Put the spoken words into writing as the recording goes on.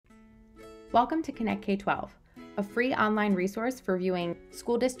Welcome to Connect K-12, a free online resource for viewing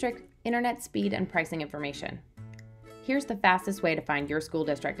school district, internet speed, and pricing information. Here's the fastest way to find your school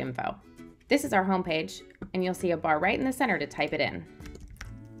district info. This is our homepage, and you'll see a bar right in the center to type it in.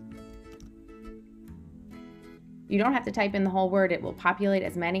 You don't have to type in the whole word, it will populate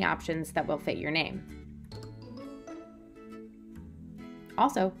as many options that will fit your name.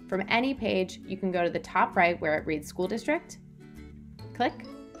 Also, from any page, you can go to the top right where it reads School District, click,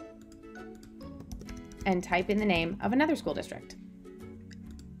 and type in the name of another school district.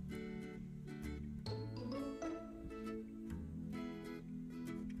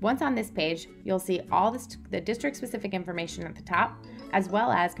 Once on this page, you'll see all the district-specific information at the top, as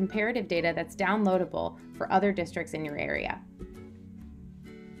well as comparative data that's downloadable for other districts in your area.